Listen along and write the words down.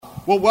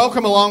Well,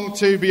 welcome along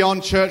to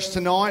Beyond Church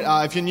tonight.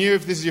 If you're new,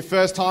 if this is your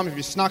first time, if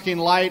you snuck in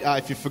late,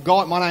 if you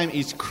forgot, my name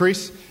is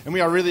Chris, and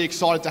we are really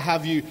excited to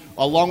have you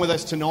along with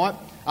us tonight.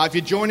 If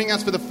you're joining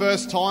us for the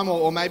first time,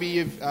 or maybe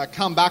you've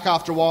come back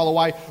after a while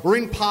away, we're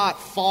in part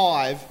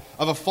 5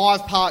 of a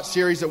 5-part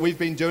series that we've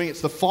been doing.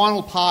 It's the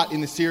final part in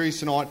the series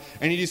tonight,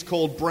 and it is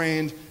called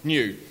Brand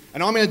New.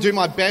 And I'm going to do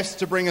my best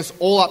to bring us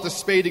all up to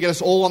speed, to get us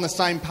all on the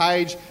same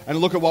page and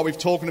look at what we've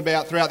talked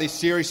about throughout this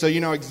series so you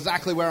know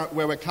exactly where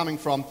we're coming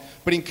from.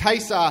 But in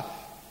case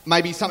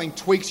maybe something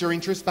tweaks your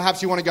interest,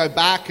 perhaps you want to go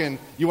back and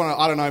you want to,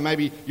 I don't know,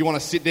 maybe you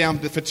want to sit down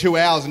for 2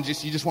 hours and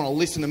you just want to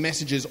listen to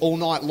messages all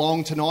night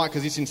long tonight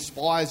because this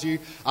inspires you,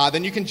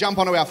 then you can jump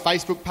onto our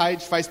Facebook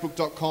page,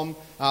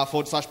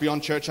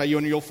 facebook.com/Beyond Church AU,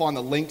 and you'll find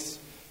the links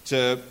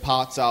to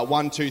parts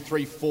 1, 2,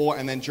 3, 4,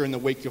 and then during the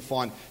week you'll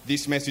find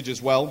this message as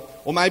well.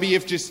 Or maybe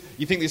if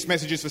you think this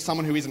message is for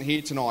someone who isn't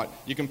here tonight,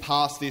 you can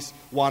pass this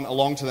one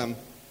along to them.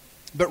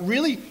 But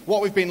really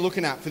what we've been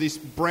looking at for this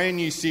brand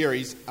new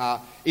series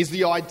is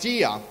the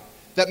idea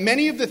that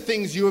many of the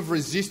things you have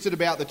resisted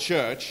about the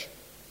church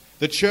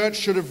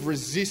should have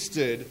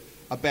resisted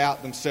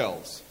about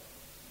themselves.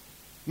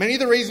 Many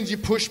of the reasons you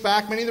push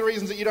back, many of the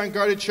reasons that you don't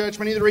go to church,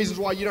 many of the reasons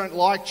why you don't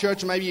like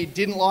church, or maybe you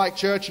didn't like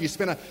church, or you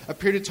spent a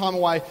period of time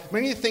away,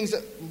 many of the things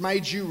that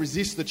made you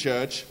resist the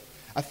church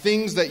are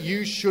things that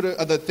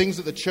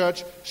the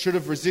church should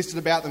have resisted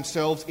about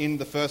themselves in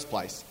the first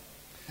place.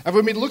 And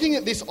we've been looking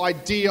at this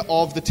idea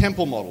of the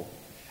temple model.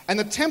 And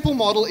the temple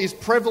model is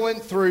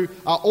prevalent through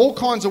all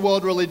kinds of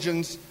world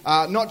religions,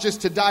 not just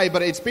today,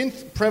 but it's been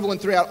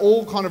prevalent throughout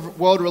all kinds of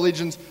world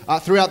religions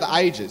throughout the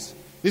ages.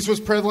 This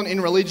was prevalent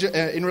in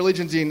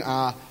religions in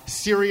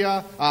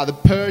Syria, the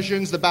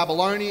Persians, the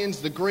Babylonians,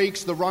 the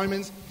Greeks, the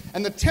Romans.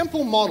 And the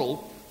temple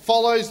model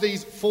follows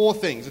these 4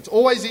 things. It's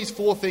always these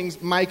 4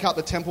 things make up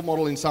the temple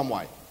model in some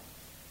way.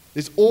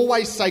 There's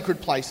always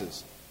sacred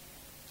places.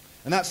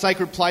 And that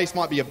sacred place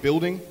might be a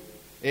building.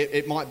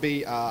 It might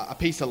be a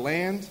piece of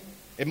land.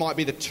 It might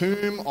be the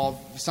tomb of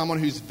someone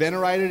who's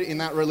venerated in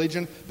that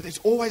religion. But there's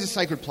always a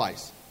sacred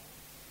place.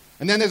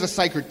 And then there's a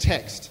sacred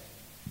text.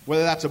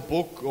 Whether that's a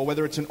book or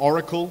whether it's an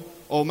oracle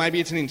or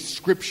maybe it's an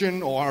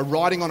inscription or a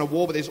writing on a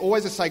wall, but there's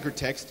always a sacred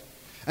text.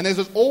 And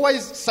there's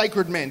always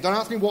sacred men. Don't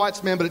ask me why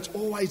it's men, but it's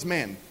always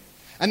men.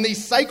 And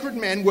these sacred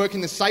men work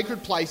in the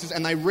sacred places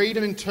and they read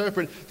and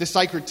interpret the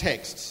sacred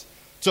texts.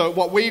 So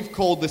what we've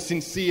called the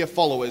sincere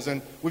followers.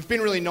 And we've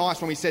been really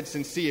nice when we said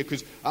sincere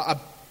because a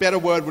better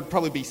word would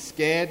probably be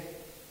scared,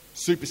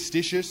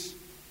 superstitious.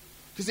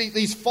 Because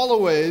these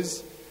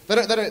followers,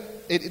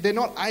 they're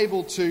not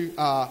able to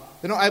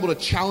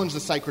challenge the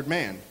sacred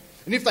man.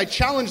 And if they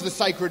challenge the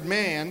sacred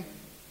man,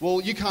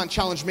 well, you can't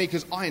challenge me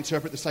because I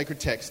interpret the sacred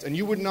text. And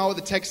you wouldn't know what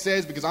the text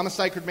says because I'm a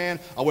sacred man.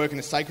 I work in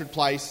a sacred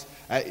place.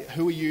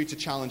 Who are you to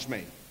challenge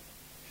me?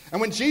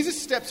 And when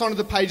Jesus steps onto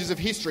the pages of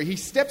history, he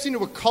steps into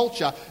a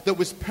culture that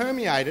was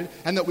permeated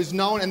and that was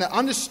known and that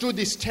understood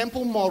this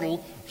temple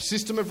model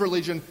system of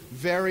religion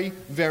very,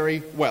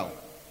 very well.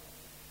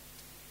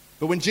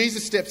 But when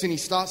Jesus steps in, he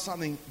starts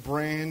something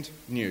brand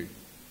new.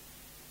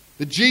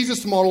 The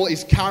Jesus model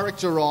is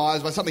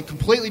characterized by something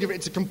completely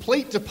different. It's a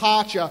complete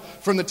departure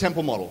from the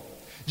temple model.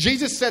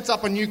 Jesus sets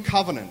up a new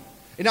covenant.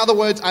 In other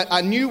words,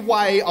 a new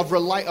way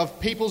of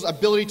people's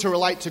ability to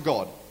relate to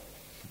God.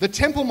 The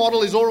temple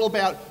model is all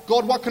about,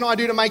 God, what can I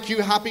do to make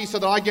you happy so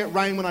that I get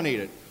rain when I need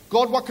it?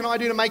 God, what can I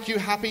do to make you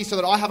happy so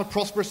that I have a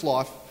prosperous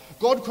life?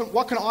 God,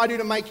 what can I do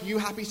to make you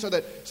happy so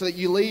that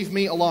you leave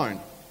me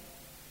alone?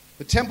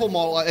 The temple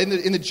model,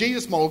 in the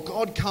Jesus model,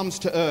 God comes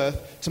to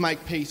earth to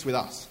make peace with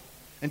us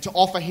and to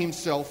offer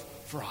himself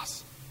for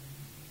us.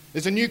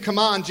 There's a new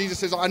command. Jesus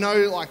says, I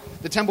know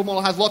the temple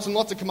model has lots and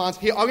lots of commands.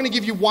 Here, I'm going to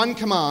give you one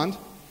command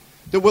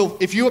that will,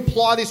 if you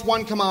apply this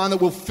one command,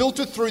 that will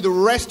filter through the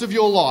rest of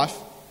your life.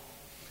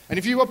 And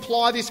if you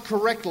apply this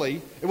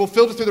correctly, it will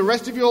filter through the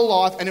rest of your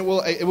life and it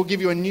will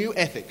give you a new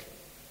ethic.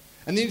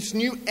 And this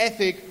new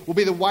ethic will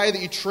be the way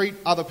that you treat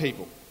other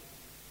people.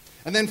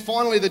 And then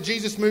finally, the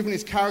Jesus movement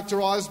is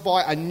characterized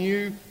by a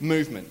new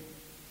movement.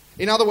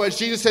 In other words,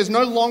 Jesus says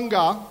no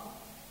longer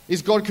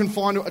is God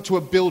confined to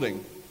a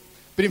building,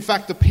 but in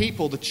fact the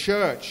people, the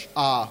church,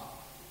 are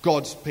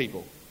God's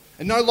people.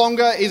 And no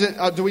longer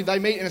they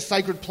meet in a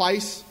sacred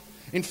place.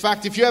 In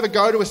fact, if you ever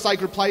go to a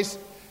sacred place,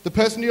 the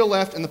person to your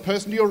left and the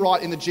person to your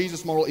right in the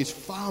Jesus model is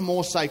far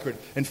more sacred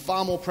and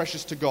far more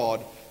precious to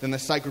God than the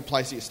sacred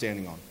place that you're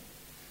standing on.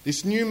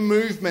 This new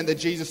movement that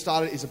Jesus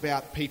started is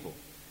about people.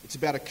 It's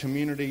about a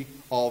community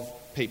of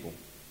people.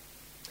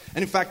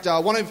 And in fact,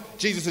 one of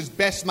Jesus'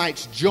 best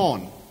mates,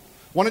 John,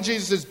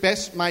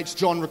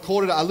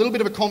 recorded a little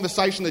bit of a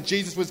conversation that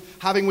Jesus was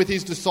having with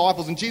his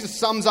disciples. And Jesus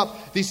sums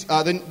up this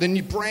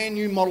the brand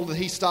new model that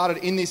he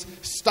started in this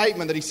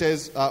statement that he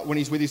says when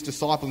he's with his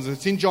disciples.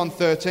 It's in John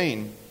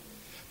 13.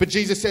 But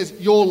Jesus says,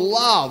 your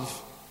love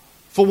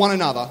for one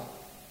another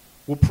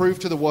will prove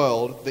to the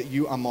world that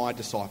you are my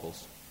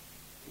disciples.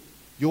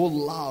 Your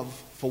love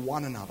for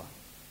one another.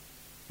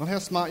 Not how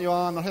smart you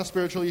are, not how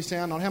spiritual you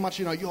sound, not how much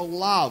you know. Your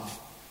love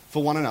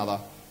for one another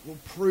will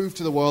prove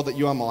to the world that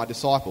you are my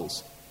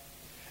disciples.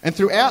 And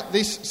throughout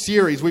this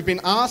series, we've been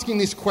asking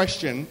this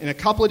question in a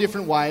couple of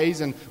different ways,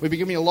 and we've been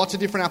giving you lots of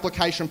different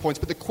application points.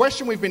 But the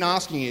question we've been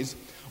asking is,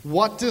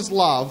 what does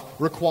love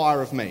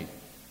require of me?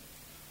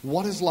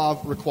 What does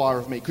love require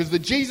of me? Because the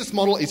Jesus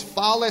model is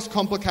far less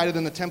complicated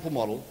than the temple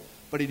model,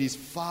 but it is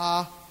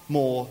far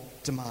more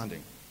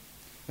demanding.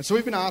 And so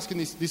we've been asking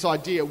this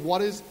idea, what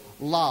does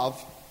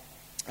love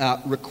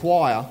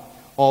require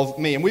of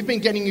me? And we've been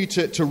getting you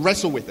to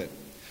wrestle with it.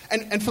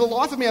 And for the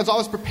life of me, as I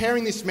was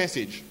preparing this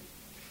message,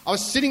 I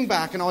was sitting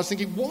back and I was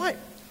thinking,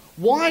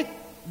 why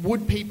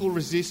would people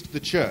resist the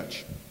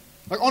church?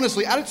 Like,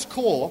 honestly, at its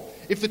core,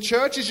 if the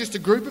church is just a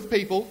group of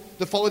people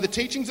that follow the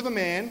teachings of a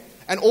man,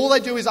 and all they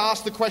do is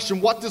ask the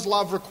question, what does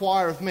love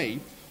require of me?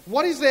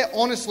 What is there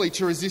honestly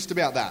to resist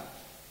about that?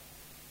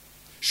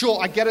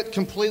 Sure, I get it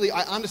completely.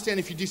 I understand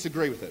if you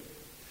disagree with it.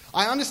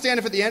 I understand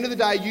if at the end of the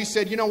day you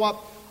said, you know what,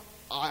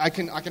 I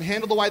can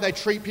handle the way they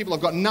treat people.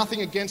 I've got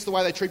nothing against the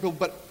way they treat people,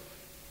 but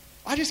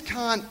I just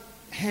can't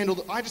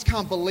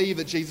believe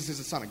that Jesus is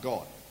the Son of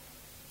God.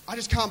 I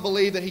just can't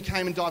believe that he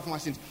came and died for my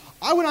sins.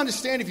 I would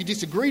understand if you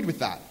disagreed with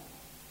that.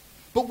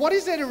 But what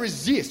is there to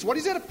resist? What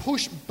is there to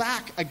push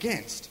back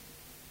against?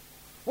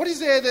 What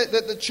is there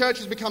that the church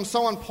has become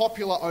so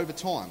unpopular over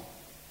time?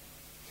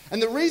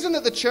 And the reason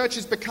that the church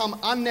has become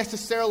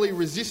unnecessarily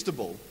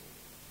resistible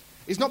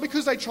is not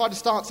because they tried to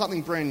start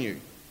something brand new,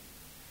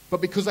 but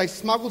because they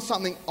smuggled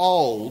something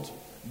old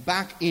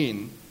back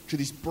in to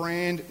this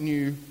brand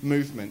new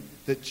movement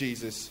that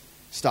Jesus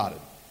started.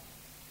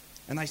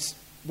 And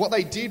what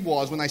they did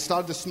was, when they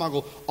started to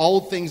smuggle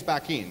old things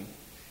back in,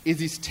 is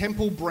this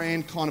temple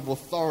brand kind of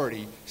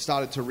authority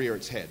started to rear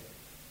its head.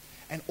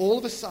 And all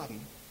of a sudden,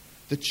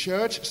 the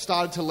church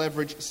started to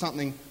leverage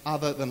something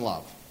other than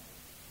love.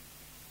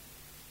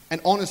 And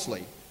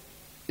honestly,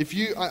 I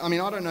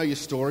don't know your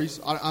stories,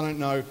 I don't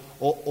know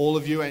all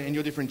of you and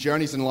your different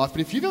journeys in life, but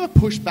if you've ever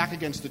pushed back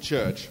against the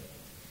church,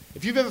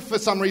 if you've ever for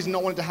some reason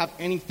not wanted to have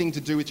anything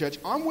to do with church,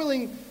 I'm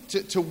willing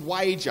to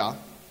wager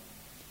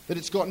that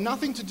it's got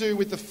nothing to do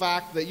with the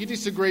fact that you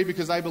disagree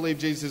because they believe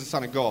Jesus is the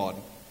Son of God,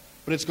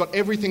 but it's got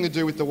everything to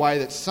do with the way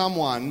that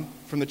someone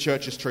from the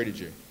church has treated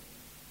you.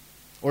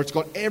 Or it's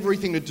got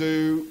everything to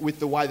do with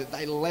the way that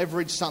they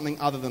leveraged something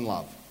other than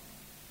love.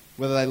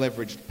 Whether they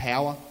leveraged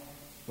power,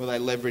 whether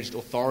they leveraged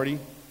authority,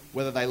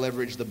 whether they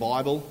leveraged the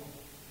Bible,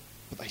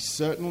 but they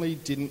certainly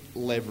didn't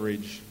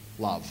leverage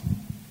love.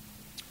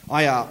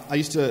 I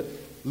used to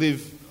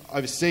live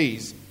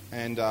overseas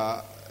and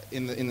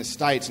in the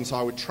States, and so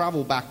I would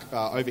travel back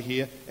over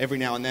here every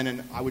now and then.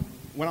 And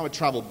when I would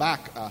travel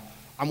back,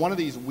 I'm one of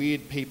these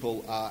weird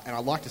people, and I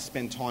like to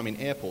spend time in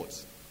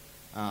airports.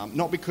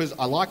 Not because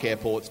I like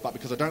airports, but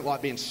because I don't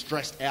like being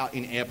stressed out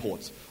in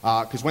airports.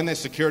 Because when there's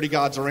security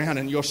guards around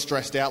and you're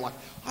stressed out, like,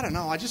 I don't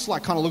know, I just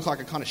kind of look like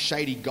a kind of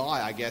shady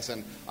guy, I guess.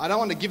 And I don't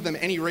want to give them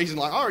any reason.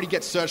 Like, I already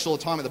get searched all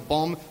the time at the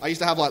bomb. I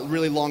used to have like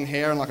really long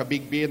hair and like a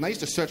big beard, and they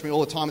used to search me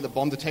all the time at the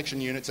bomb detection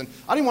units. And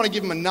I didn't want to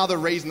give them another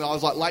reason that I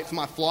was like late for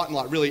my flight and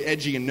like really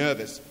edgy and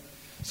nervous.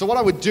 So what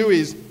I would do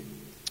is,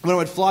 when I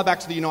would fly back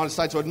to the United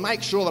States, I would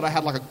make sure that I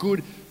had like a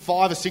good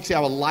 5 or 6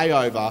 hour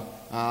layover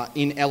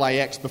in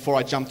LAX before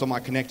I jumped on my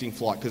connecting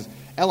flight. Because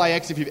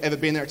LAX, if you've ever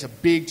been there, it's a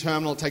big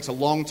terminal. It takes a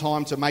long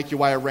time to make your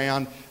way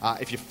around.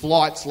 If your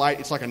flight's late,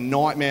 it's like a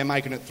nightmare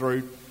making it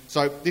through.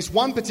 So this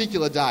one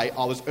particular day,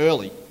 I was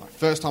early. My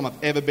first time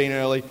I've ever been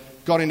early.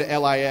 Got into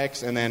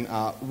LAX and then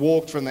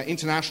walked from the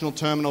international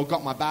terminal,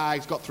 got my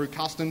bags, got through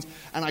customs,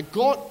 and I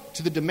got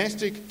to the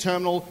domestic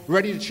terminal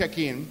ready to check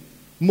in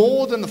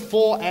more than the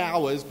 4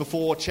 hours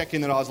before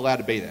check-in that I was allowed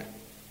to be there.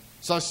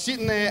 So I was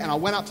sitting there and I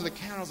went up to the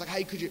counter. I was like,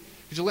 hey, could you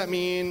let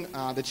me in?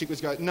 The chick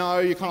was going, no,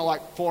 you're kind of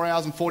like 4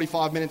 hours and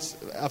 45 minutes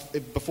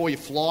before your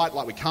flight.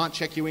 Like, we can't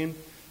check you in.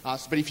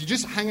 But if you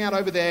just hang out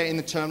over there in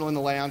the terminal, in the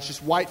lounge,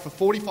 just wait for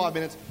 45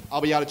 minutes, I'll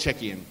be able to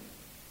check you in.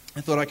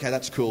 I thought, okay,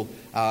 that's cool.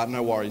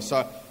 No worries.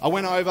 So I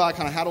went over, I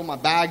kind of had all my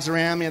bags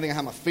around me. I think I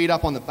had my feet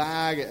up on the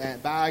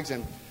bags,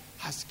 and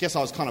I guess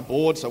I was kind of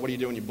bored. So what do you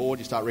do when you're bored?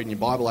 You start reading your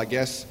Bible, I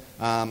guess.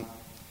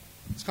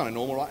 It's kind of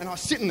normal, right? And I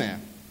was sitting there.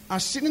 I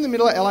was sitting in the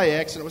middle of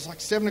LAX, and it was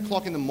like 7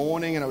 o'clock in the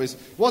morning, and it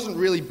wasn't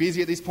really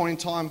busy at this point in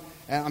time.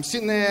 And I'm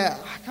sitting there,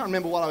 I can't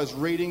remember what I was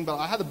reading, but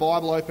I had the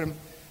Bible open,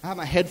 I had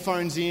my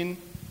headphones in,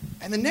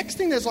 and the next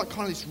thing there's like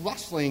kind of this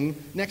rustling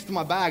next to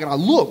my bag, and I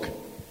look,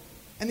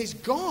 and this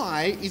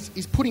guy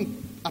is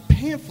putting a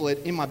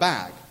pamphlet in my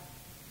bag.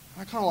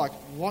 I kind of like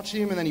watch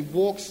him, and then he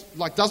walks,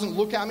 like doesn't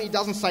look at me,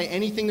 doesn't say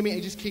anything to me,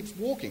 he just keeps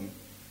walking.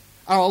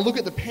 And I'll look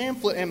at the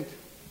pamphlet, and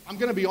I'm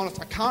going to be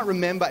honest, I can't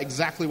remember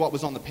exactly what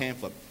was on the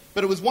pamphlet.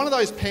 But it was one of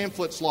those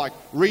pamphlets like,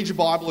 read your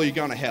Bible or you're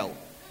going to hell.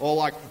 Or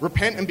like,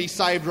 repent and be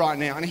saved right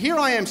now. And here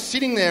I am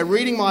sitting there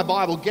reading my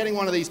Bible, getting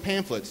one of these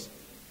pamphlets.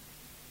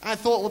 And I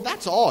thought, well,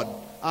 that's odd.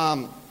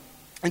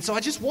 And so I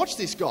just watched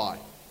this guy.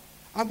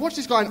 I watched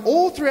this guy, and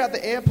all throughout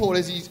the airport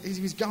as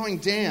he was going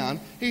down,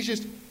 he's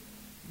just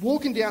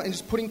walking down and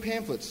just putting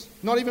pamphlets.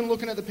 Not even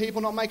looking at the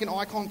people, not making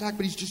eye contact,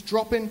 but he's just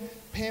dropping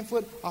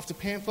pamphlet after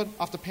pamphlet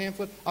after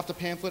pamphlet after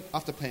pamphlet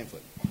after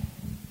pamphlet.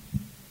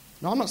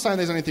 Now, I'm not saying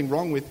there's anything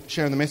wrong with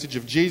sharing the message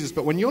of Jesus,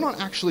 but when you're not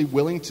actually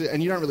willing to,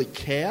 and you don't really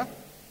care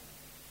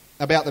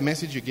about the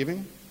message you're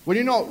giving, when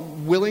you're not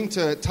willing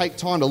to take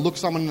time to look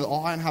someone in the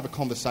eye and have a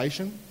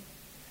conversation,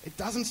 it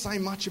doesn't say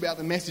much about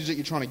the message that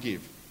you're trying to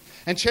give.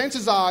 And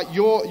chances are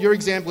your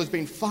example has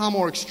been far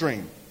more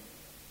extreme.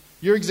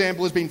 Your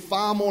example has been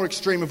far more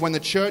extreme of when the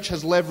church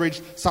has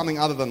leveraged something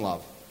other than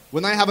love.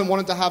 When they haven't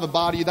wanted to have a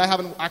bar to you, they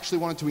haven't actually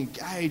wanted to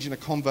engage in a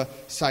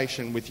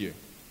conversation with you.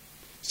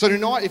 So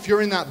tonight, if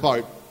you're in that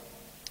boat,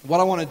 what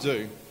I want to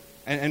do,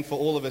 and for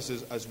all of us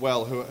as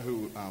well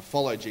who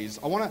follow Jesus,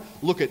 I want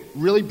to look at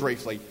really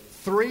briefly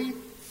three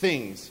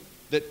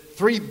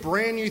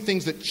brand new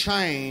things that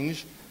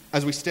change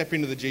as we step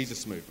into the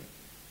Jesus movement.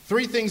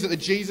 Three things that the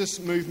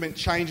Jesus movement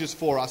changes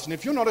for us. And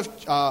if you're not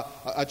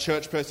a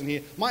church person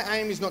here, my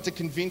aim is not to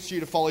convince you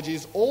to follow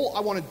Jesus. All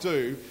I want to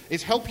do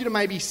is help you to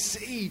maybe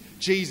see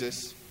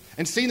Jesus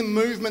and see the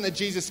movement that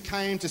Jesus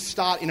came to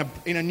start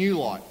in a new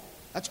light.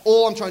 That's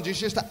all I'm trying to do, is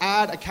just to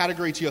add a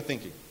category to your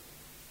thinking.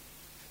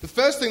 The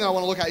first thing that I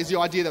want to look at is the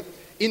idea that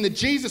in the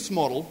Jesus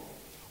model,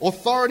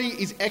 authority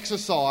is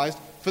exercised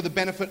for the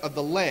benefit of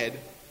the led,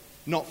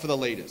 not for the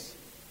leaders.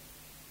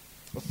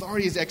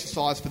 Authority is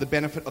exercised for the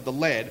benefit of the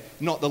led,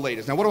 not the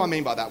leaders. Now, what do I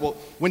mean by that? Well,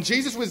 when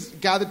Jesus was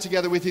gathered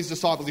together with his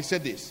disciples, he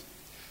said this.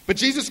 But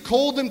Jesus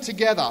called them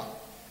together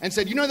and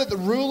said, you know that the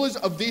rulers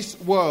of this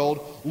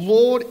world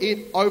lord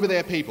it over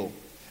their people,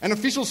 and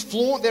officials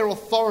flaunt their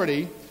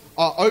authority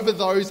over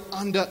those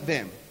under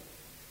them.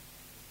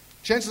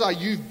 Chances are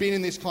you've been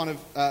in this kind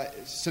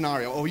of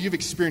scenario, or you've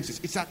experienced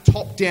this. It's that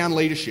top-down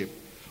leadership,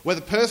 where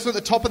the person at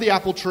the top of the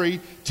apple tree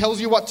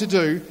tells you what to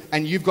do,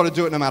 and you've got to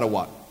do it no matter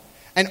what.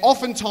 And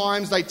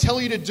oftentimes they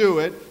tell you to do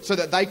it so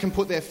that they can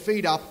put their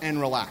feet up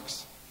and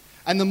relax.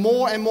 And the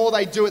more and more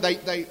they do it,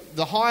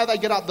 the higher they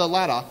get up the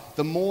ladder,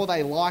 the more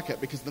they like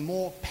it, because the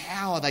more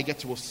power they get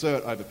to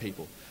assert over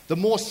people. The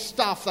more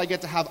stuff they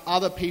get to have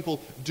other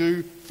people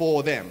do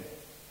for them.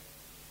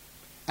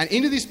 And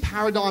into this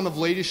paradigm of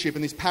leadership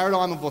and this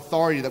paradigm of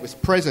authority that was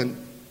present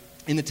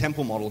in the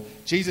temple model,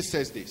 Jesus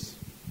says this,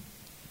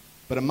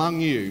 but among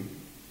you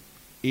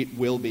it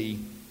will be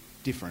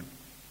different.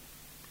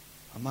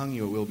 Among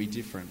you it will be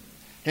different.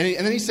 And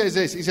then he says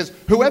this, he says,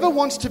 whoever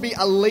wants to be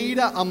a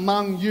leader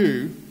among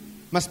you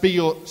must be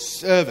your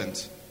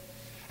servant.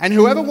 And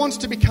whoever wants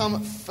to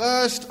become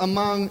first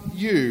among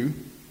you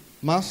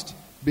must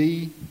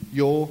be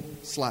your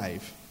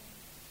slave.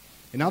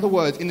 In other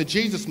words, in the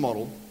Jesus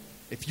model,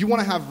 if you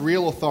want to have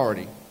real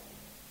authority,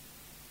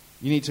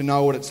 you need to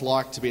know what it's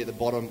like to be at the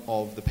bottom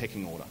of the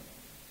pecking order.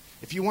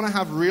 If you want to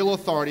have real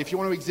authority, if you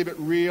want to exhibit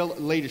real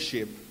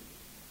leadership,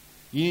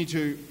 you need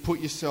to put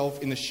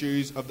yourself in the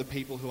shoes of the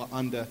people who are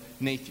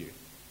underneath you.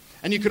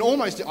 And you can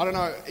almost, I don't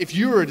know, if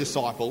you were a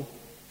disciple,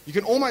 you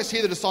can almost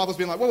hear the disciples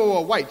being like, whoa,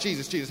 wait,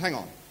 Jesus, hang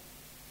on.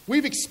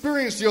 We've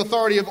experienced the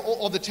authority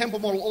of the temple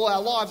model all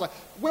our lives. Like,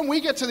 when we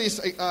get to this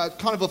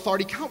kind of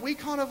authority, can't we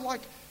kind of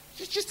like,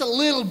 just a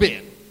little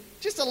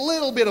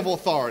bit of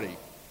authority?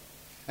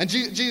 And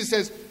Jesus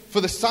says,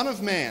 for the Son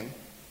of Man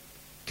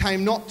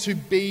came not to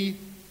be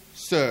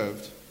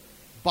served,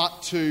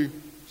 but to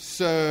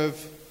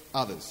serve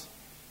others,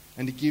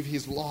 and to give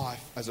his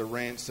life as a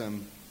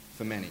ransom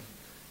for many.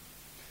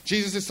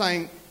 Jesus is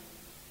saying,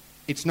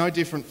 it's no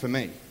different for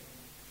me.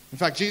 In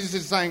fact, Jesus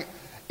is saying,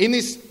 in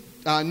this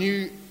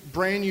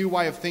brand new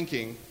way of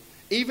thinking,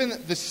 even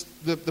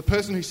the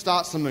person who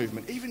starts the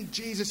movement, even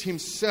Jesus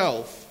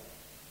himself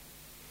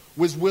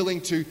was willing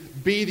to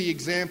be the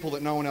example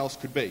that no one else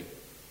could be.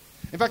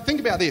 In fact, think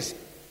about this.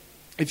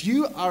 If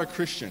you are a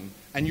Christian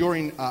and you're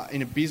in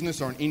a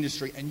business or an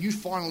industry and you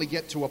finally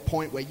get to a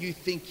point where you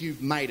think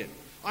you've made it,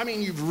 I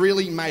mean, you've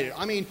really made it.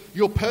 I mean,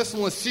 your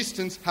personal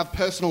assistants have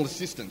personal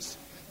assistants.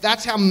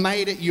 That's how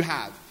made it you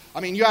have. I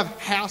mean, you have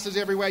houses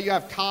everywhere, you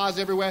have cars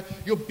everywhere,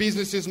 your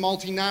business is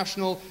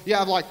multinational, you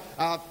have like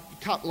a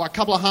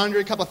couple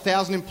of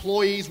thousand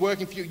employees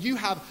working for you. You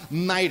have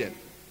made it.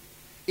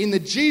 In the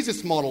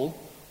Jesus model,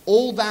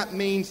 all that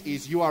means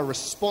is you are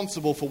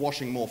responsible for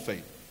washing more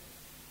feet.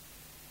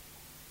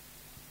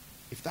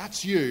 If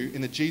that's you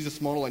in the Jesus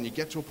model and you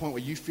get to a point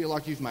where you feel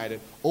like you've made it,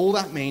 all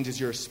that means is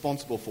you're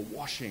responsible for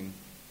washing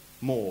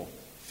more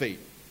feet.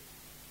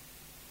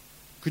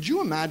 Could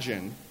you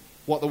imagine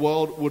what the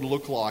world would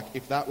look like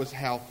if that was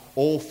how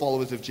all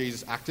followers of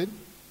Jesus acted?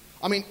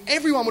 I mean,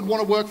 everyone would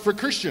want to work for a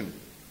Christian.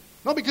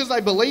 Not because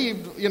they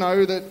believed,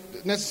 that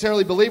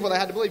necessarily believed what they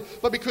had to believe,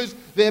 but because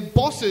their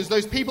bosses,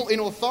 those people in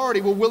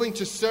authority, were willing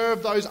to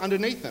serve those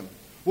underneath them,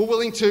 were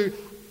willing to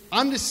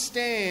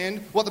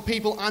understand what the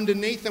people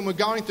underneath them were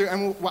going through,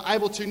 and were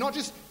able to not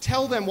just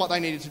tell them what they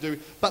needed to do,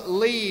 but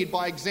lead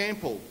by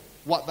example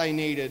what they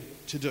needed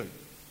to do.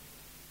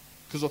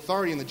 Because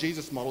authority in the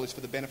Jesus model is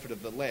for the benefit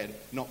of the led,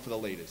 not for the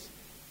leaders.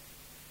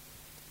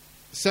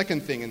 The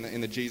second thing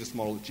in the Jesus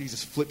model that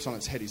Jesus flips on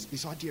its head is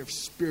this idea of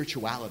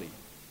spirituality.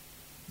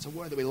 It's a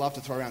word that we love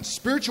to throw around.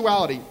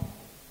 Spirituality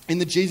in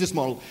the Jesus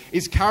model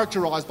is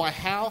characterized by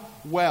how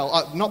well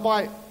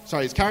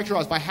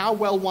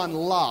one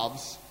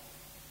loves,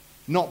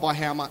 not by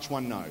how much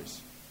one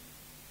knows.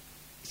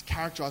 It's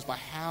characterized by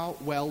how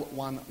well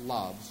one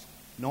loves,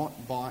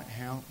 not by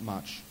how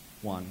much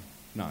one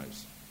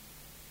knows.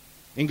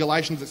 In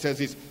Galatians it says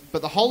this,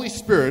 but the Holy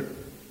Spirit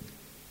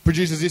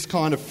produces this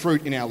kind of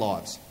fruit in our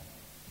lives: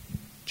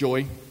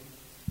 joy,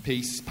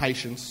 peace,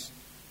 patience,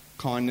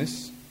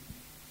 kindness,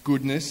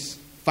 goodness,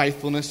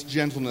 faithfulness,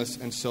 gentleness,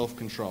 and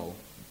self-control.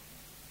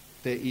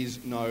 There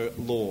is no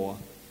law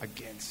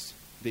against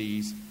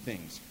these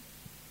things.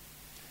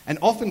 And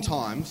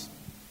oftentimes,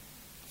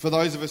 for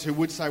those of us who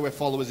would say we're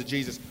followers of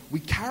Jesus, we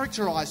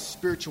characterize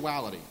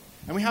spirituality.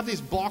 And we have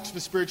this box for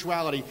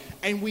spirituality,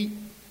 and we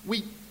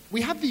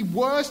have the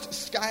worst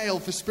scale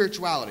for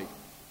spirituality.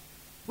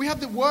 We have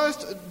the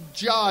worst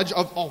judge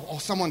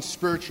of someone's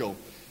spiritual.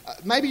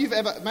 Maybe you've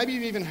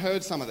even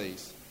heard some of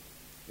these.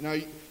 You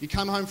know, you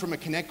come home from a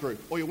Connect group,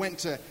 or you went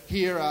to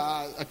hear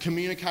a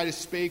communicator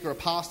speak, or a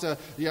pastor,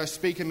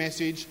 speak a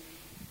message.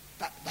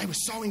 They were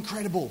so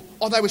incredible.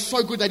 Oh, they were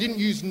so good. They didn't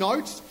use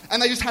notes,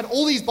 and they just had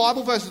all these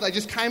Bible verses. They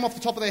just came off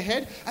the top of their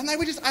head, and they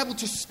were just able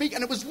to speak.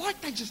 And it was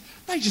like they just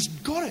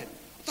got it.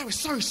 They were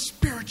so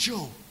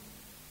spiritual.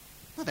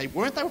 No, they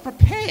weren't. They were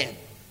prepared.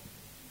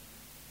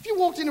 If you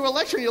walked into a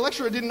lecture and your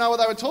lecturer didn't know what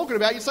they were talking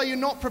about, you'd say you're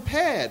not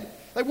prepared.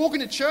 They walk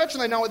into church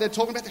and they know what they're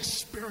talking about. They're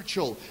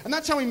spiritual. And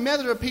that's how we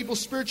measure people's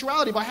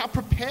spirituality, by how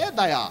prepared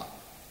they are.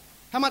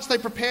 How much they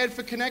prepared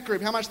for Connect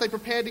Group. How much they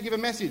prepared to give a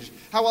message.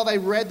 How well they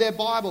read their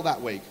Bible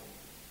that week.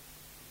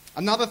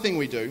 Another thing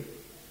we do,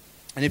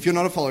 and if you're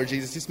not a follower of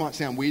Jesus, this might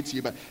sound weird to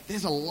you, but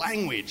there's a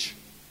language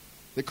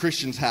that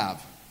Christians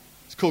have.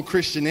 It's called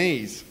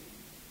Christianese.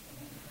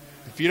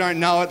 If you don't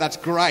know it, that's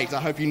great.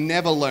 I hope you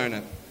never learn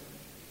it.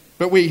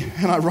 But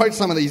and I wrote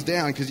some of these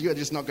down because you're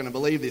just not going to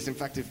believe this. In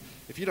fact,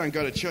 if you don't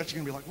go to church,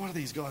 you're going to be like, what are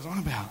these guys on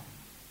about?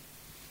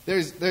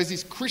 There's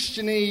this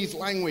Christianese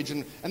language,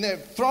 and they're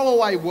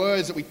throwaway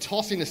words that we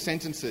toss into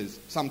sentences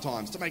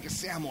sometimes to make it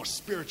sound more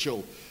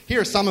spiritual.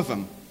 Here are some of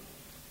them.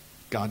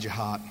 Guard your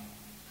heart.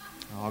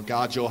 Oh,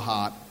 guard your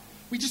heart.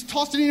 We just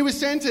tossed it into a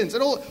sentence.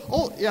 And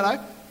all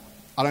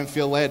I don't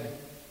feel led.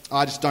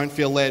 I just don't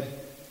feel led.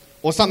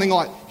 Or something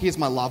like, here's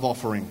my love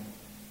offering.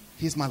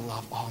 Here's my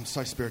love. Oh, I'm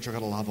so spiritual, I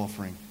got a love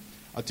offering.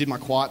 I did my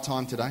quiet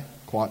time today.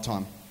 Quiet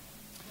time.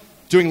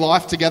 Doing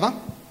life together.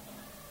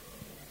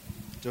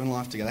 Doing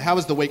life together. How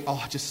was the week?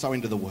 Oh, just so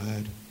into the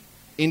Word.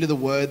 Into the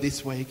Word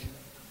this week.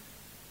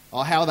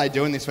 Oh, how are they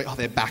doing this week? Oh,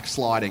 they're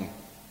backsliding.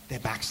 They're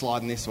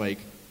backsliding this week.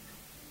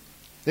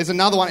 There's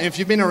another one. If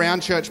you've been around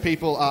church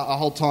people a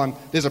whole time,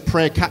 there's a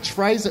prayer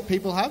catchphrase that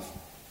people have.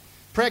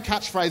 Prayer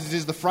catchphrases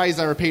is the phrase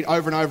they repeat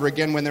over and over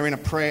again when they're in a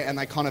prayer, and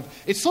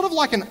it's sort of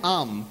like an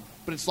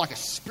but it's like a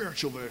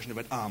spiritual version of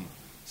an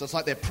So it's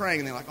like they're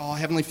praying and they're like, oh,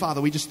 Heavenly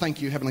Father, we just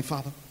thank you, Heavenly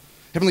Father.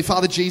 Heavenly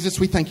Father Jesus,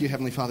 we thank you,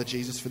 Heavenly Father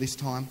Jesus, for this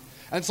time.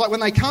 And it's like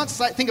when they can't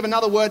think of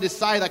another word to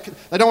say,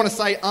 they don't want to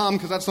say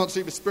because that's not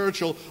super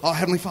spiritual. Oh,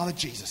 Heavenly Father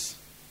Jesus.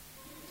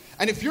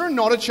 And if you're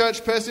not a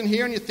church person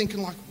here and you're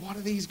thinking like, what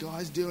are these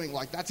guys doing?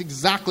 Like, that's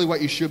exactly what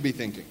you should be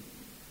thinking.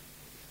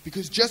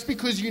 Because just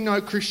because you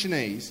know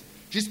Christianese,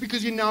 just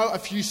because you know a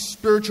few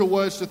spiritual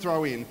words to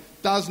throw in,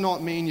 does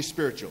not mean you're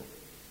spiritual.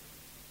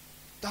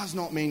 Does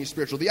not mean you're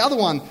spiritual. The other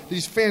one that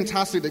is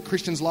fantastic that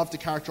Christians love to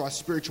characterize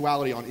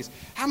spirituality on is,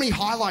 how many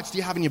highlights do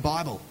you have in your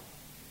Bible?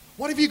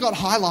 What have you got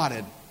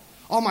highlighted?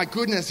 Oh my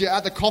goodness, you're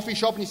at the coffee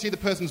shop and you see the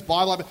person's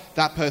Bible.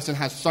 That person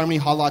has so many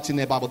highlights in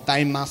their Bible.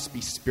 They must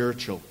be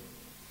spiritual.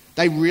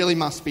 They really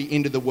must be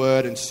into the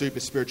Word and super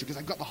spiritual because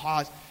they've got the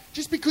highlights.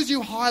 Just because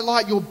you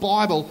highlight your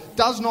Bible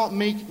does not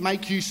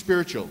make you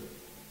spiritual.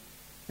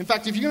 In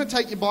fact, if you're going to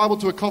take your Bible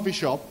to a coffee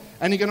shop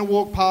and you're going to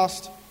walk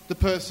past the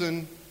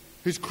person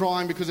who's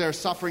crying because they're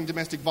suffering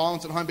domestic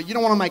violence at home, but you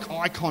don't want to make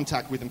eye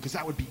contact with them because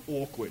that would be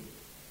awkward,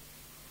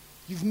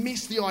 you've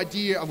missed the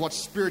idea of what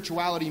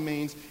spirituality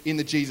means in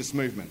the Jesus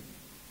movement.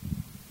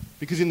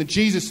 Because in the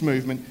Jesus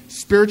movement,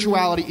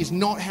 spirituality is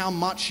not how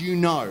much you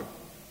know.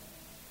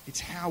 It's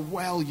how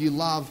well you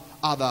love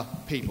other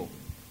people.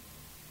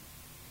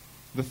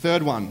 The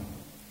third one,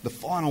 the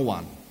final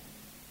one,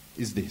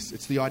 is this.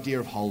 It's the idea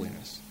of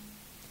holiness.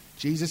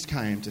 Jesus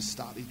came to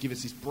give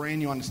us this brand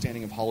new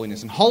understanding of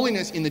holiness. And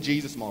holiness in the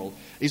Jesus model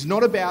is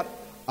not about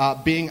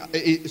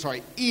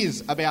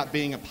is about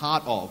being a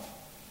part of,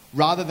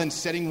 rather than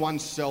setting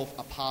oneself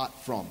apart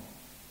from.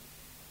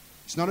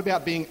 It's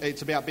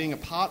about being a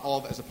part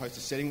of as opposed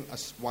to setting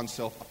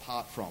oneself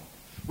apart from.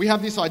 We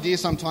have this idea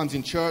sometimes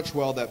in church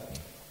world that,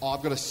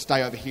 I've got to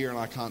stay over here and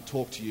I can't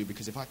talk to you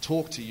because if I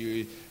talk to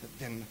you,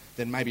 then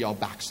maybe I'll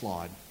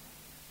backslide.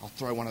 I'll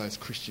throw one of those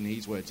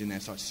Christianese words in there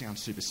so it sounds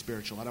super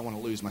spiritual. I don't want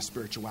to lose my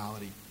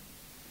spirituality.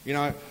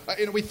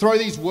 We throw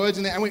these words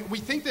in there and we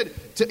think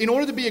that in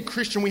order to be a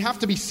Christian, we have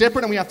to be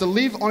separate and we have to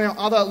live on our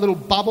other little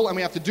bubble and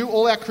we have to do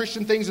all our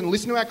Christian things and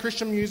listen to our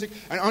Christian music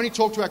and only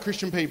talk to our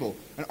Christian people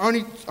and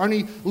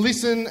only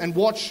listen and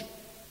watch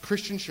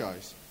Christian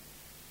shows.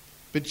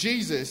 But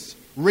Jesus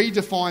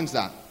redefines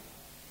that.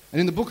 And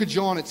in the book of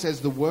John, it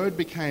says, the Word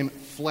became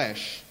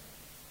flesh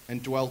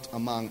and dwelt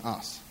among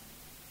us.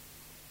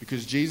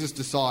 Because Jesus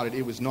decided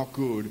it was not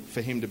good for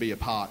him to be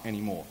apart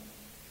anymore.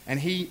 And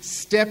he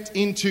stepped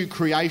into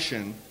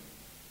creation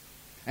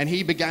and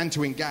he began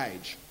to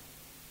engage.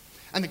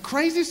 And the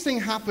craziest thing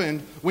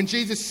happened when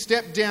Jesus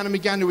stepped down and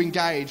began to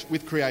engage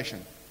with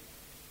creation.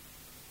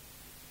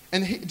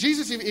 And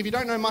Jesus, if you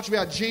don't know much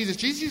about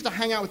Jesus used to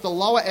hang out with the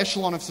lower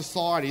echelon of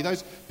society,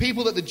 those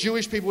people that the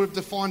Jewish people would have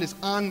defined as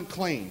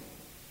unclean.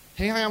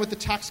 He hung out with the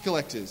tax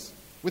collectors,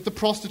 with the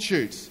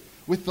prostitutes,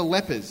 with the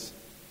lepers.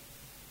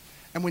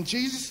 And when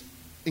Jesus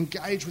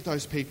engaged with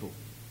those people,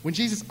 when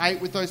Jesus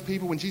ate with those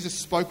people, when Jesus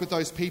spoke with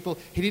those people,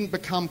 he didn't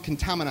become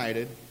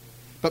contaminated,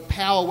 but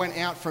power went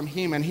out from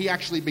him and he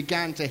actually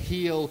began to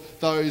heal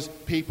those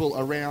people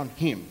around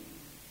him.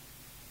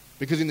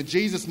 Because in the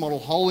Jesus model,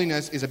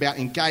 holiness is about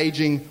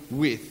engaging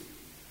with,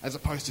 as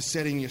opposed to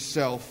setting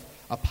yourself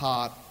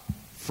apart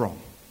from.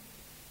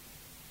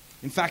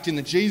 In fact, in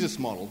the Jesus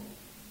model,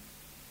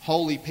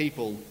 holy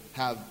people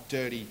have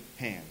dirty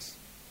hands.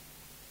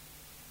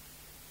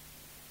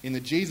 In the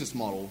Jesus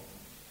model,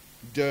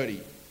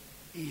 dirty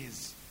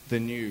is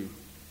the new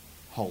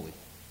holy.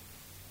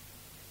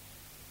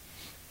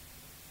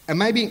 And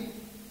maybe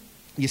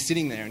you're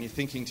sitting there and you're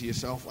thinking to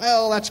yourself,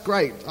 well, that's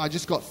great. I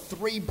just got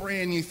 3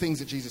 brand new things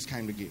that Jesus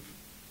came to give.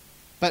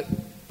 But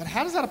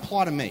how does that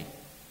apply to me?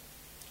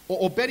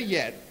 Or better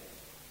yet,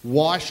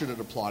 why should it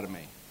apply to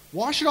me?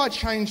 Why should I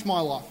change my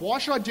life? Why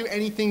should I do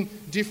anything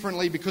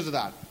differently because of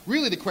that?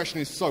 Really, the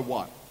question is, so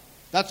what?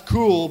 That's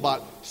cool,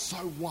 but so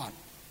what?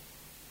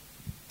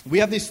 We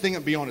have this thing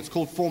at Beyond, it's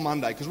called For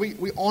Monday, because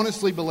we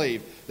honestly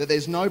believe that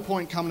there's no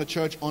point coming to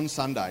church on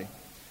Sunday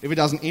if it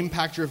doesn't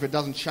impact you, if it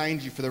doesn't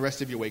change you for the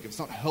rest of your week, if it's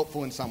not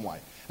helpful in some way.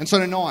 And so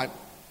tonight,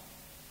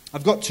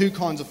 I've got 2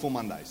 kinds of Full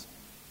Mondays.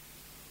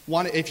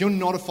 One, if you're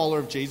not a follower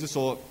of Jesus,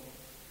 or,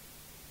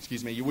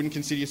 you wouldn't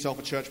consider yourself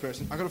a church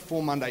person, I've got a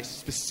Full Monday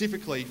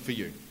specifically for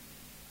you.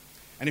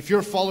 And if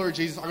you're a follower of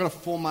Jesus, I've got a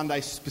Full Monday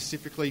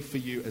specifically for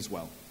you as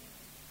well.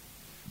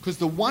 Because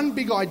the one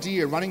big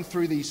idea running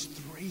through these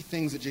 3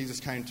 things that Jesus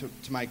came to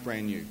make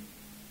brand new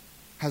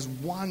has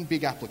one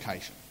big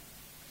application.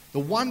 The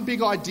one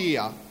big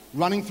idea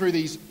running through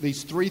these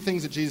 3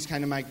 things that Jesus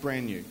came to make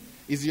brand new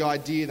is the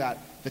idea that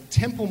the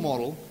temple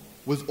model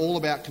was all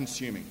about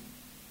consuming.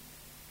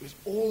 It was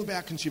all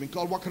about consuming.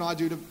 God, what can I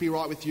do to be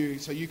right with you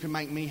so you can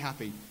make me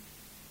happy?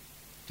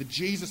 The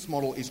Jesus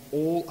model is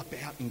all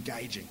about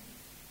engaging.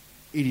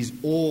 It is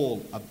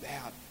all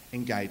about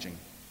engaging.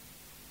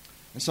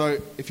 And so,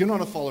 if you're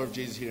not a follower of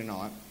Jesus here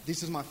tonight,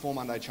 this is my 4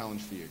 Monday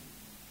challenge for you.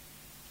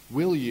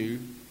 Will you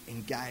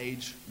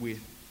engage with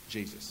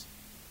Jesus?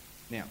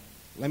 Now,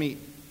 let me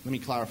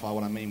clarify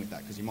what I mean with that,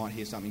 because you might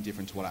hear something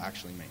different to what I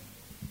actually mean.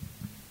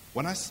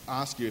 When I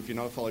ask you, if you're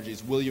not a follower of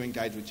Jesus, will you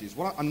engage with Jesus?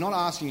 I'm not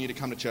asking you to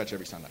come to church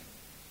every Sunday.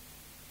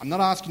 I'm not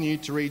asking you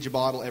to read your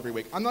Bible every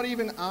week. I'm not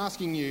even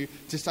asking you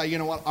to say, you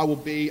know what, I will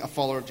be a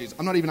follower of Jesus.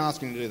 I'm not even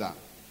asking you to do that.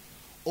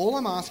 All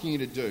I'm asking you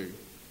to do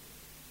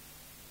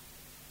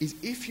is,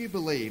 if you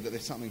believe that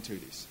there's something to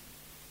this,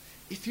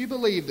 if you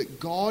believe that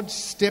God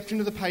stepped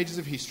into the pages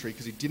of history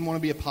because he didn't want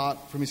to be apart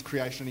from his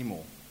creation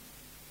anymore,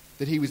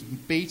 that he was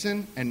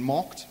beaten and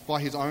mocked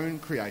by his own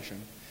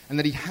creation, and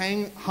that he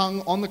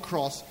hung on the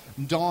cross,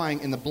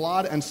 dying in the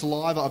blood and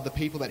saliva of the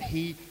people that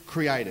he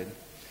created.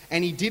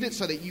 And he did it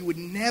so that you would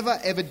never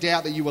ever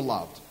doubt that you were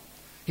loved.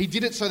 He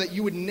did it so that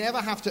you would never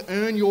have to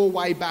earn your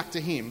way back to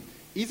him.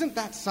 Isn't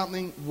that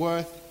something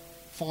worth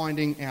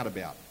finding out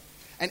about?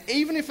 And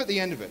even if at the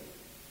end of it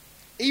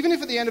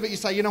you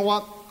say, you know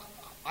what,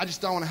 I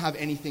just don't want to have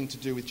anything to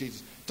do with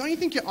Jesus, don't you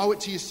think you owe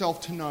it to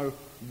yourself to know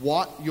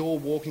what you're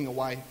walking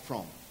away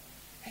from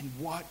and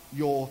what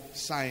you're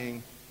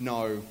saying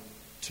no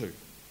to?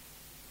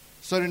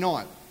 So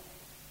tonight,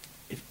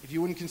 if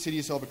you wouldn't consider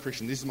yourself a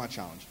Christian, this is my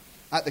challenge.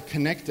 At the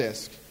Connect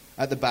desk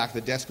at the back,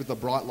 the desk with the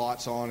bright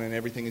lights on and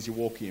everything as you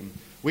walk in,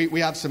 we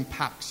have some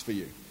packs for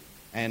you.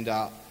 And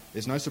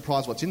there's no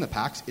surprise what's in the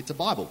packs. It's a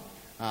Bible.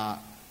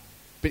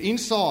 But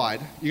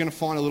inside, you're going to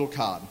find a little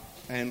card.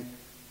 And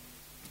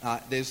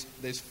there's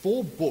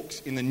 4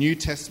 books in the New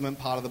Testament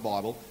part of the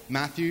Bible: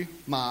 Matthew,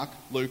 Mark,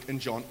 Luke, and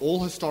John,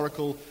 all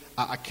historical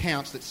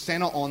accounts that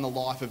center on the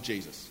life of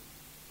Jesus.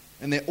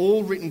 And they're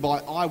all written by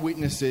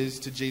eyewitnesses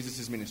to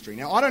Jesus' ministry.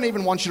 Now, I don't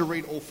even want you to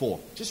read all 4.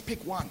 Just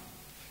pick one.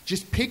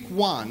 Just pick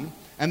one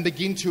and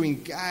begin to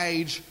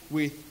engage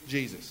with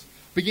Jesus.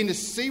 Begin to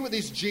see what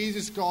this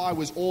Jesus guy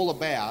was all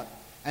about,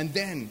 and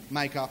then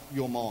make up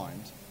your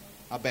mind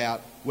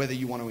about whether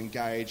you want to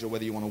engage or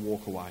whether you want to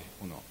walk away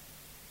or not.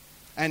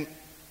 And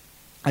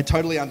I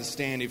totally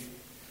understand if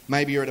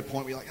maybe you're at a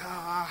point where you're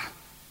like,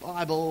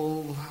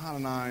 Bible, I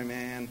don't know,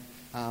 man.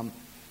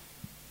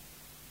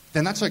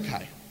 Then that's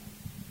okay.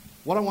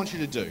 What I want you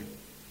to do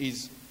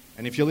is,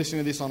 and if you're listening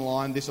to this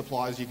online, this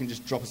applies, you can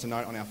just drop us a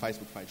note on our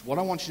Facebook page. What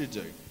I want you to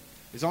do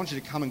is I want you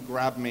to come and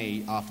grab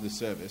me after the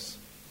service,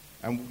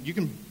 and you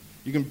can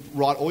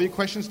write all your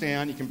questions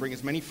down, you can bring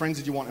as many friends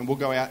as you want, and we'll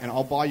go out and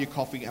I'll buy you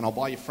coffee and I'll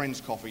buy your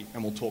friends coffee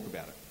and we'll talk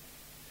about it.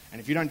 And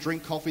if you don't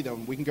drink coffee,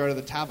 then we can go to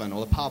the tavern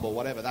or the pub or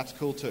whatever, that's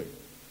cool too.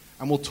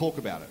 And we'll talk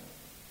about it.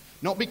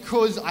 Not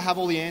because I have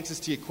all the answers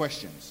to your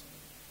questions.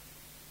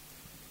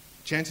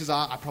 Chances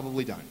are I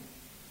probably don't.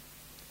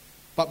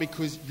 But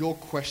because your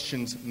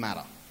questions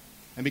matter.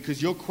 and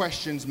because your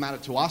questions matter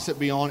to us at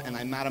Beyond, and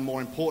they matter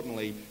more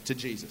importantly to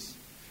Jesus.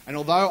 And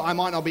although I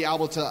might not be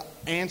able to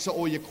answer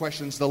all your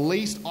questions, the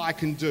least I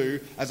can do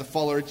as a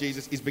follower of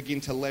Jesus is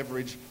begin to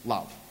leverage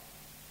love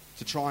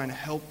to try and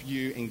help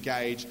you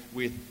engage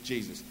with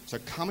Jesus. So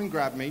come and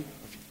grab me.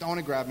 If you don't want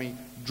to grab me,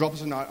 drop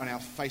us a note on our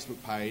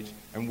Facebook page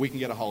and we can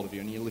get a hold of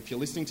you. And if you're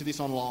listening to this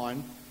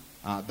online,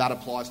 that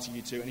applies to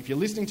you too. And if you're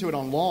listening to it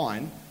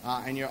online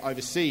and you're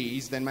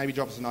overseas, then maybe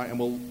drop us a note and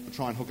we'll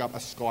try and hook up a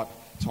Skype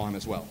time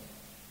as well.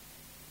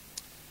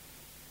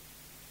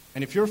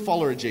 And if you're a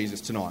follower of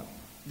Jesus tonight,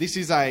 this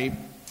is a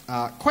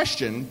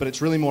question, but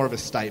it's really more of a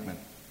statement.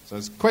 So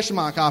there's a question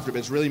mark after it, but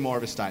it's really more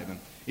of a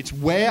statement. It's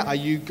where are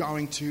you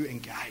going to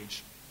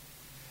engage?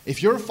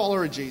 If you're a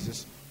follower of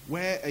Jesus,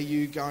 where are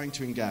you going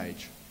to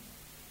engage?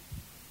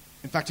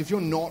 In fact, if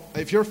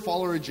you're a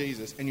follower of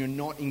Jesus and you're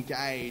not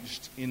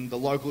engaged in the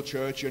local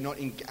church, you're not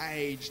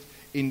engaged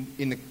in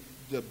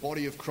the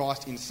body of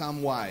Christ in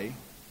some way,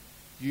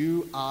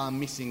 you are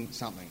missing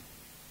something.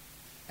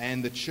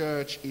 And the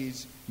church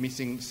is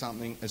missing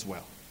something as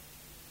well.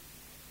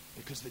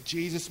 Because the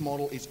Jesus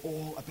model is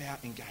all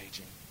about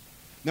engaging.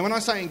 Now, when I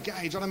say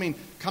engage, I don't mean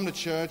come to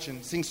church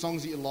and sing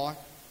songs that you like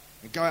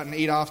and go out and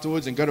eat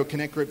afterwards and go to a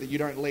connect group that you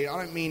don't lead.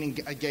 I don't mean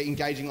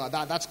engaging like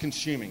that. That's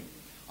consuming.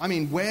 I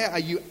mean, where are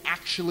you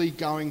actually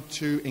going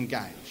to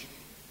engage?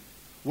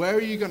 Where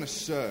are you going to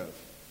serve?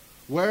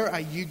 Where are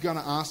you going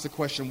to ask the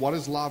question, what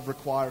does love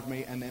require of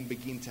me? And then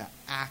begin to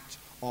act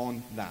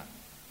on that.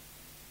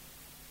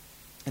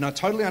 And I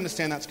totally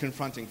understand that's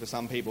confronting for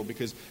some people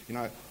because,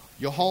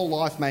 your whole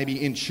life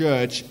maybe in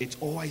church, it's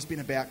always been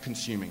about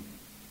consuming.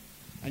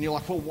 And you're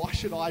like, well, why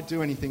should I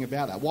do anything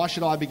about that? Why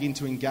should I begin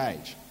to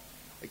engage?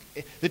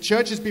 The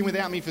church has been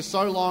without me for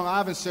so long. I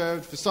haven't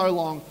served for so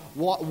long.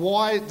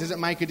 Why does it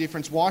make a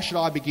difference? Why should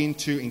I begin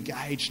to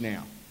engage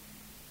now?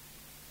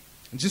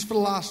 And just for the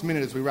last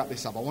minute as we wrap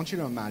this up, I want you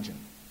to imagine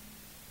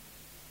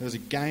there was a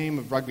game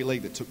of rugby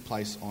league that took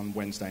place on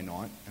Wednesday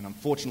night. And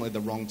unfortunately, the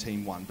wrong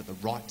team won, but the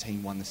right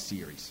team won the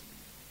series.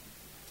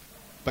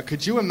 But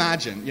could you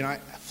imagine,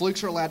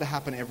 flukes are allowed to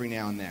happen every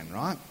now and then,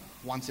 right?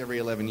 Once every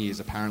 11 years,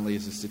 apparently,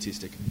 is a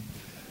statistic.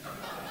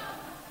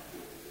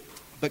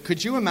 But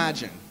could you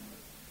imagine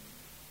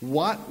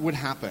what would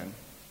happen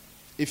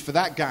if for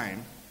that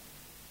game,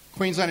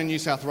 Queensland and New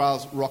South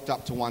Wales rocked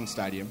up to one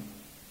stadium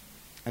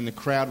and the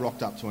crowd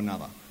rocked up to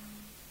another?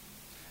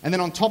 And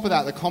then on top of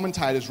that, the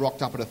commentators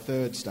rocked up at a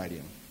third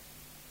stadium.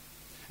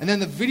 And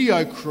then the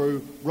video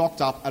crew rocked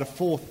up at a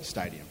fourth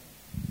stadium.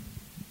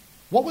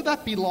 What would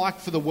that be like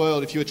for the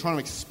world if you were trying to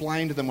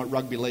explain to them what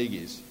rugby league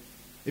is?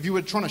 If you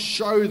were trying to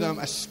show them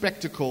a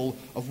spectacle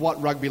of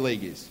what rugby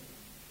league is?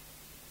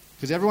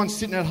 Because everyone's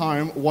sitting at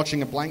home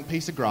watching a blank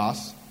piece of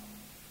grass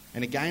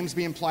and a game's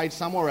being played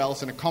somewhere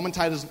else and a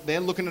commentator's, they're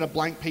looking at a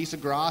blank piece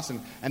of grass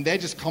and they're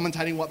just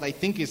commentating what they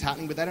think is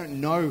happening, but they don't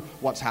know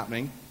what's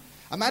happening.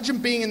 Imagine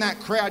being in that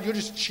crowd. You're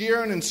just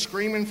cheering and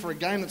screaming for a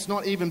game that's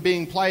not even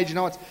being played. You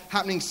know it's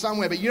happening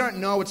somewhere, but you don't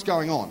know what's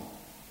going on.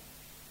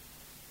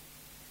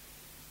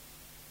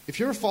 If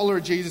you're a follower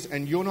of Jesus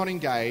and you're not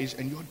engaged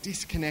and you're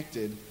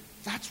disconnected,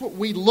 that's what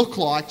we look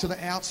like to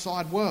the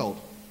outside world.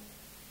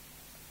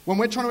 When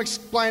we're trying to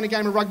explain a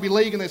game of rugby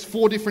league and there's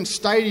 4 different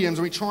stadiums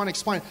and we try and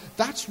explain,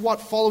 that's what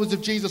followers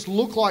of Jesus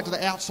look like to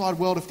the outside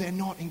world if they're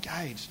not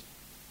engaged.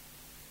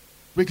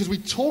 Because we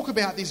talk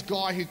about this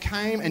guy who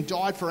came and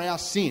died for our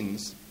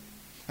sins,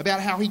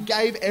 about how he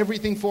gave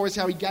everything for us,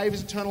 how he gave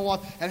his eternal life,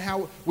 and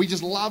how we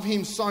just love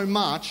him so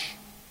much.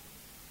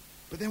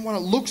 But then what it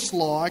looks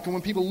like, and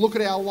when people look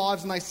at our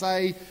lives and they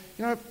say,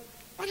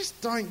 I just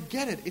don't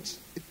get it.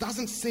 It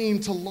doesn't seem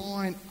to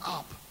line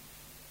up.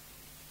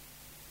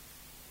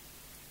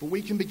 But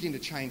we can begin to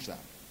change that.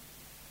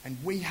 And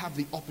we have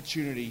the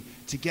opportunity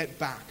to get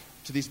back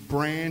to this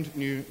brand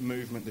new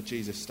movement that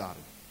Jesus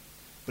started.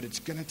 But it's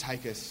going to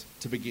take us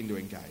to begin to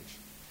engage.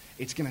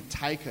 It's going to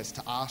take us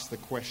to ask the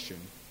question,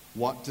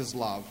 what does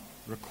love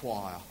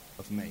require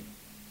of me?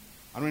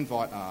 I'm going to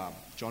invite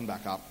John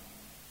back up.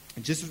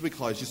 And just as we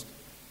close, just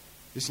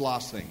this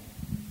last thing.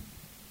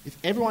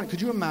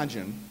 Could you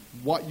imagine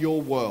what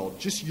your world,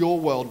 just your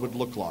world, would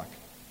look like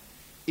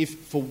if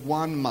for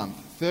 1 month,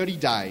 30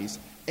 days,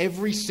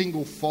 every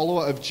single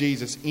follower of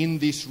Jesus in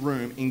this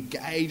room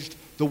engaged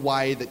the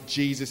way that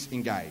Jesus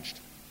engaged?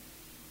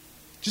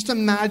 Just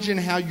imagine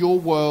how your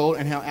world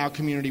and how our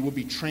community would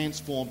be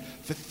transformed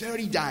for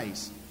 30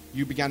 days.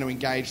 You began to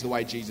engage the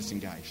way Jesus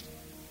engaged.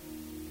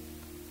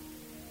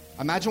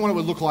 Imagine what it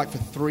would look like for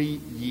 3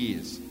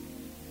 years.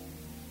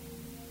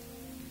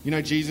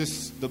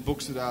 Jesus, the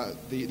books that are,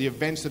 the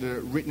events that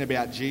are written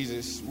about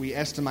Jesus, we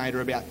estimate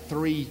are about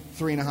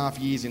 3.5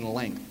 years in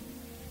length.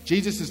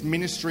 Jesus'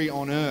 ministry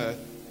on earth,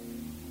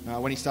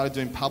 when he started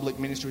doing public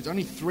ministry, it's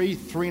only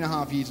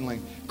 3.5 years in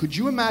length. Could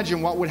you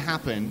imagine what would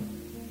happen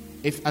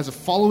if, as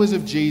followers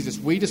of Jesus,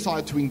 we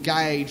decided to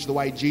engage the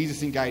way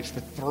Jesus engaged for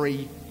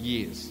 3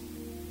 years?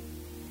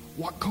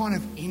 What kind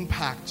of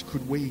impact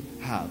could we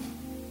have?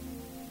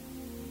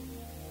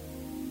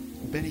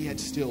 Better yet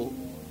still,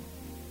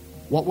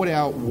 what would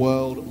our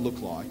world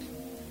look like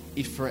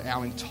if for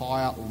our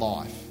entire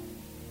life,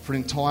 for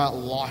an entire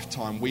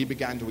lifetime, we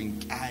began to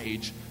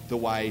engage the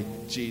way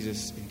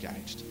Jesus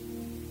engaged?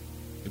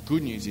 The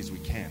good news is we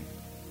can.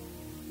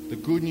 The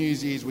good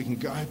news is we can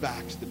go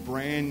back to the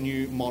brand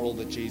new model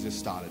that Jesus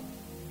started.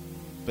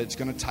 But it's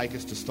going to take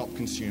us to stop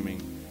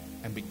consuming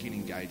and begin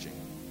engaging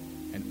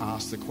and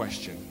ask the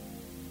question,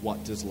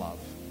 what does love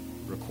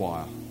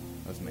require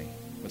of me?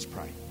 Let's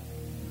pray.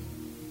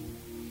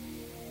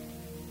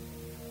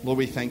 Lord,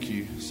 we thank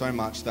you so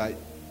much that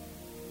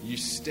you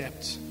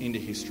stepped into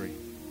history,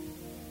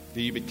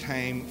 that you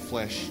became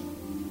flesh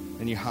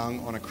and you hung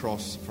on a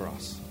cross for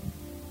us.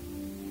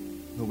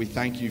 Lord, we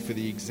thank you for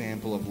the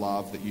example of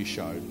love that you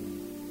showed.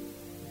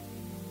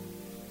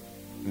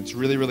 And it's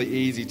really, really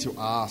easy to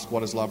ask, what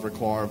does love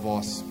require of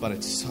us? But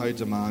it's so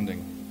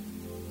demanding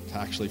to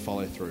actually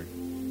follow through.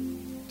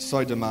 It's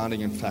so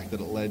demanding, in fact, that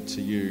it led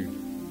to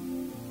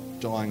you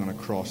dying on a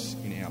cross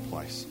in our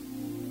place.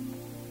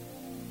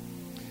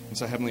 And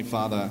so, Heavenly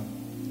Father,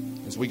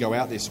 as we go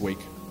out this week,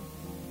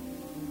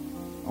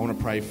 I want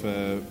to pray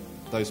for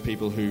those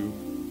people who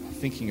are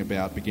thinking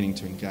about beginning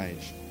to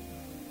engage.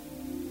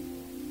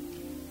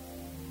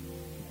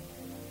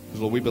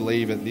 Because, Lord, we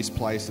believe at this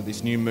place that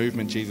this new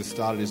movement Jesus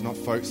started is not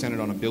centered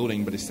on a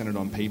building, but is centered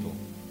on people.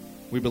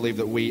 We believe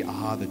that we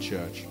are the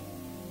church.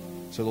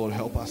 So, Lord,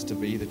 help us to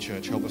be the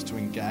church. Help us to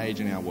engage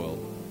in our world.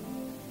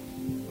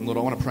 And, Lord,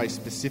 I want to pray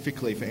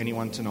specifically for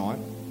anyone tonight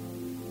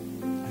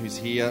who's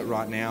here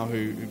right now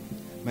who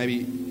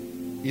maybe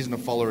isn't a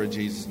follower of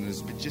Jesus and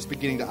is just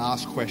beginning to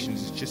ask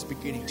questions, is just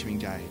beginning to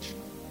engage.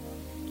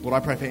 Lord, I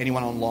pray for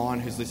anyone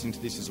online who's listening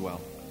to this as well.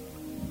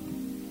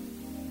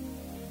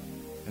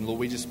 And Lord,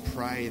 we just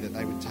pray that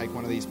they would take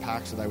one of these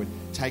packs, or they would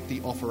take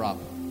the offer up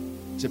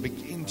to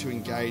begin to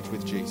engage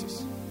with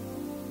Jesus.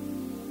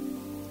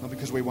 Not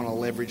because we want to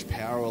leverage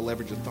power or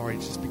leverage authority,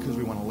 it's just because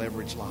we want to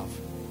leverage love.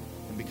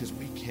 And because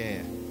we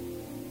care,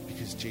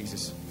 because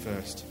Jesus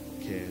first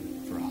cared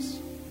for us.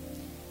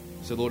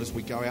 So Lord, as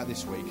we go out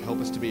this week, help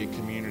us to be a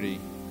community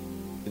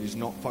that is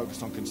not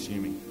focused on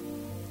consuming,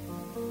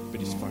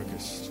 but is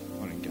focused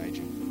on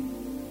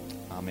engaging.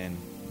 Amen.